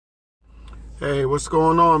Hey, what's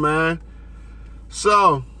going on, man?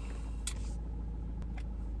 So,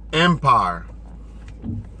 Empire.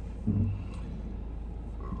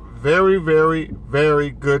 Very, very,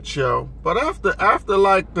 very good show. But after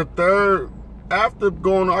like the third, after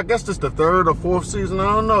going, I guess it's the third or fourth season,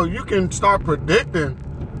 I don't know, you can start predicting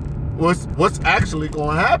what's actually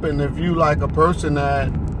going to happen if you like a person that,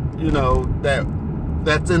 you know,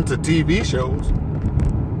 that's into TV shows.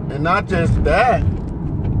 And not just that.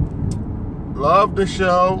 Love the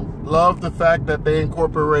show. Love the fact that they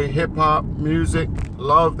incorporate hip-hop music.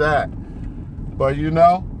 Love that. But you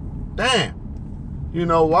know, damn. You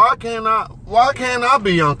know, why can't I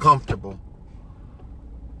be uncomfortable?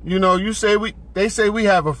 You know, they say we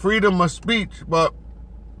have a freedom of speech, but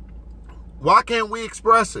why can't we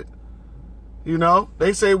express it? You know,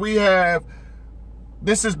 they say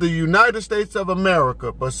this is the United States of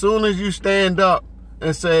America, but as soon as you stand up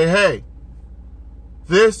and say, hey,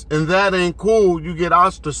 this and that ain't cool, you get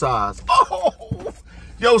ostracized. Oh,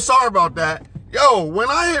 yo, sorry about that. Yo, when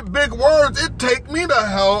I hit big words, it take me the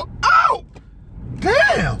hell out.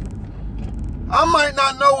 Damn. I might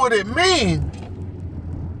not know what it means.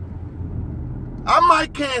 I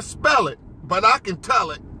might can't spell it, but I can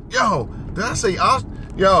tell it. Yo, did I say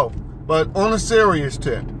yo, but on a serious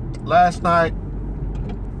tip, last night,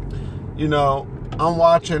 you know, I'm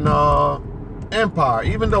watching Empire.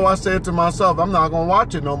 Even though I said to myself, I'm not going to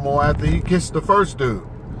watch it no more after he kissed the first dude.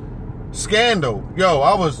 Scandal. Yo,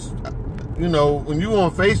 I was, you know, when you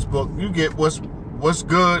on Facebook, you get what's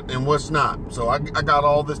good and what's not. So I got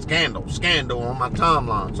all this scandal on my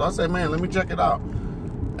timeline. So I said, man, let me check it out.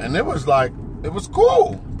 And it was like, it was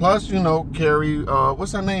cool. Plus, you know, Carrie,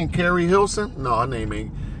 what's her name? Carrie Hilson? No, her name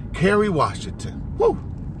ain't. Carrie Washington. Woo.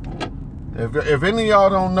 If any of y'all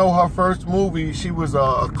don't know her first movie, she was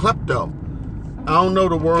a klepto. I don't know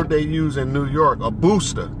the word they use in New York, a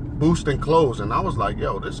booster, boosting clothes. And I was like,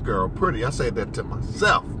 yo, this girl pretty. I said that to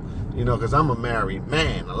myself, you know, because I'm a married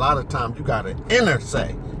man. A lot of times you got to inner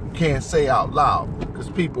say. You can't say out loud because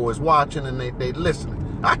people is watching and they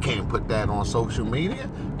listening. I can't put that on social media.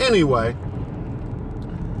 Anyway,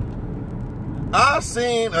 I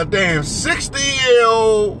seen a damn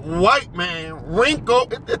 60-year-old white man,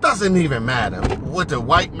 wrinkled. It doesn't even matter what the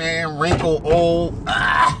white man, wrinkled, old.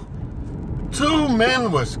 Two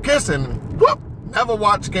men was kissing. Whoop, never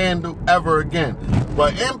watch Scandal ever again.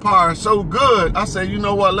 But Empire so good, I said, you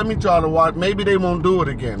know what? Let me try to watch. Maybe they won't do it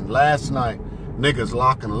again. Last night, niggas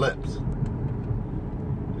locking lips.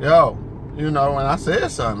 Yo, you know, and I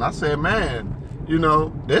said something. I said, man, you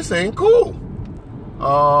know, this ain't cool.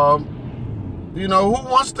 You know, who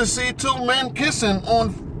wants to see two men kissing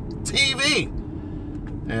on TV?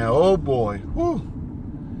 And oh boy, whew.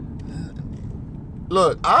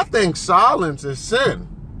 Look, I think silence is sin.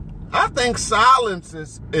 I think silence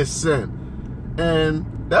is sin. And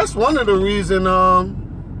that's one of the reasons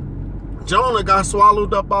Jonah got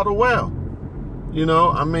swallowed up by the whale. You know,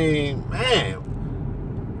 I mean,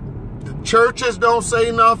 man, the churches don't say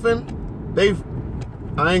nothing.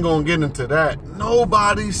 I ain't gonna get into that.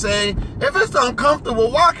 Nobody say, if it's uncomfortable,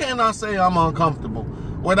 why can't I say I'm uncomfortable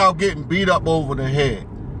without getting beat up over the head?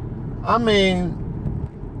 I mean,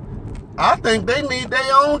 I think they need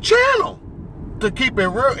their own channel to keep it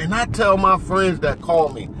real. And I tell my friends that call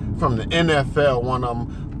me from the NFL, one of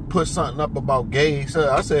them put something up about gays.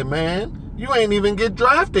 So I said, man, you ain't even get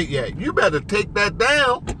drafted yet. You better take that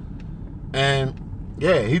down. And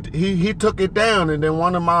yeah, he took it down. And then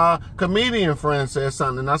one of my comedian friends said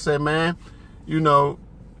something. I said, man, you know,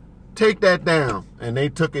 take that down. And they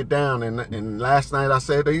took it down. And last night I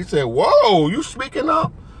said, he said, whoa, you speaking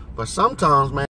up? But sometimes, man,